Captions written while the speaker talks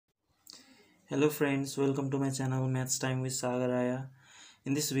Hello friends, welcome to my channel Maths Time with Sagar Raya.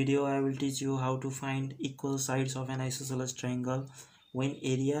 In this video I will teach you how to find equal sides of an isosceles triangle when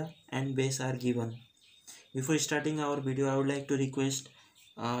area and base are given. Before starting our video I would like to request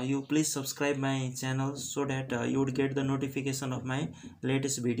you please subscribe my channel so that you would get the notification of my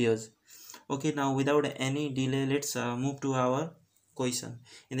latest videos. Okay, now without any delay let's move to our question.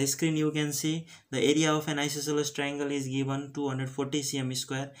 In the screen you can see the area of an isosceles triangle is given 240 cm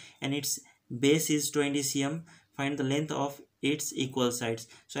square and its base is 20 cm. Find the length of its equal sides.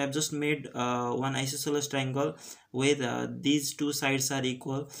 So I have just made one isosceles triangle where these two sides are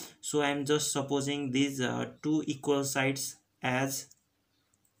equal. So I am just supposing these two equal sides as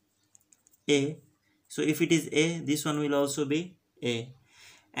A. So if it is A, this one will also be A,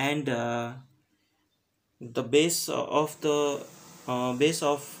 and the base of the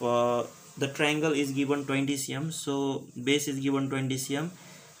triangle is given 20 cm. So base is given 20 cm.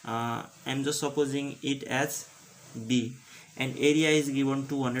 I'm just supposing it as B, and area is given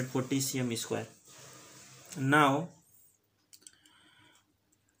 240 cm square. Now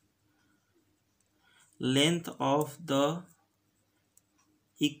length of the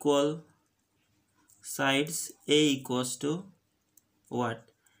equal sides A equals to what,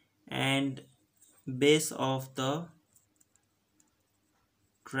 and base of the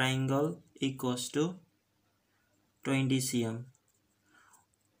triangle equals to 20 cm.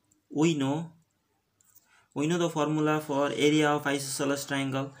 We know the formula for area of isosceles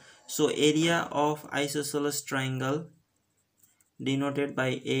triangle. So area of isosceles triangle denoted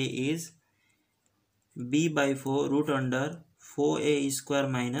by A is B by 4 root under 4A square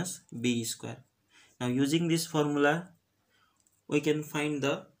minus B square. Now using this formula we can find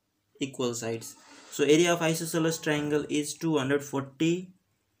the equal sides. So area of isosceles triangle is 240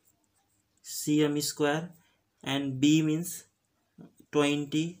 cm square and B means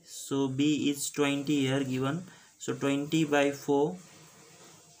 20. So B is 20 here given. So 20 by 4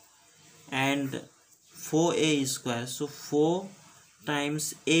 and 4A square. So 4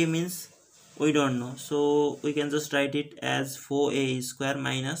 times A means we don't know. So we can just write it as 4A square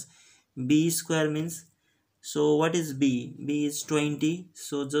minus B square means, so what is B? B is 20.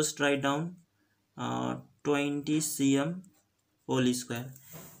 So just write down 20 cm whole square,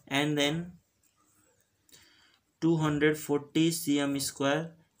 and then 240 cm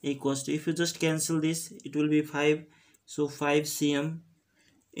square equals to, if you just cancel this it will be 5. So 5 cm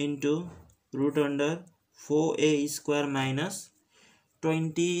into root under 4A square minus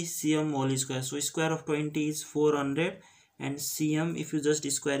 20 cm whole square. So square of 20 is 400, and cm, if you just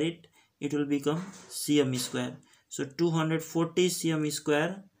square it, it will become cm square. So 240 cm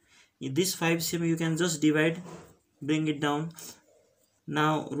square. This 5 cm you can just divide, bring it down.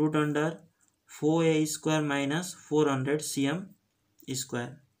 Now root under 4A square minus 400 cm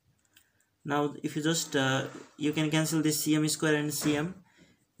square. Now if you just you can cancel this cm square and cm,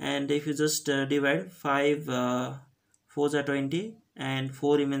 and if you just divide 5 4s are 20 and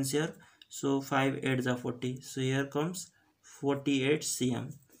 4 remains here, so 5 8s are 40. So here comes 48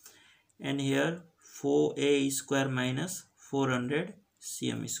 cm, and here 4A square minus 400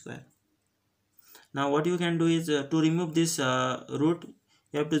 cm square. Now what you can do is to remove this root,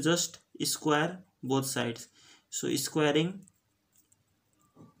 you have to just square both sides. So squaring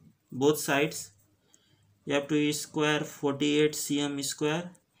both sides, you have to square 48 cm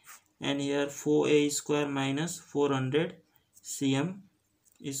square, and here 4A square minus 400 cm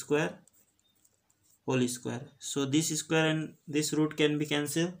square whole square. So this square and this root can be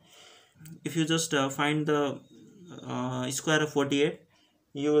cancelled. If you just find the square of 48,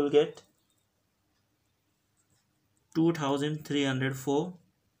 you will get 2304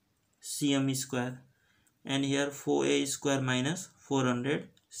 cm square, and here 4A square minus 400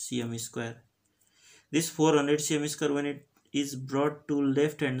 cm square. This 400 cm square, when it is brought to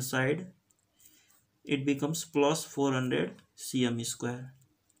left hand side, it becomes plus 400 cm square,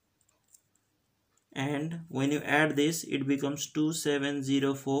 and when you add this it becomes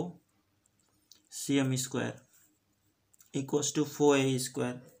 2704 cm square equals to 4A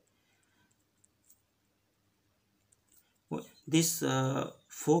square. This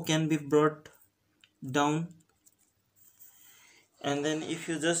 4 can be brought down, and then if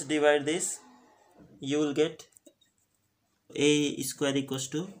you just divide this you will get A square equals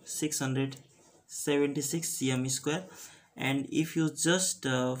to 676 cm square. And if you just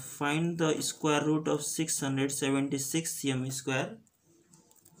find the square root of 676 cm square,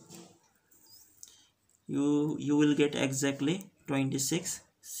 you will get exactly 26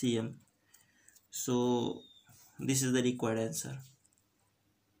 cm. So this is the required answer.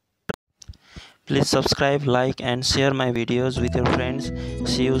 Please subscribe, like and share my videos with your friends.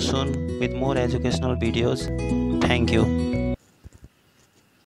 See you soon with more educational videos. Thank you.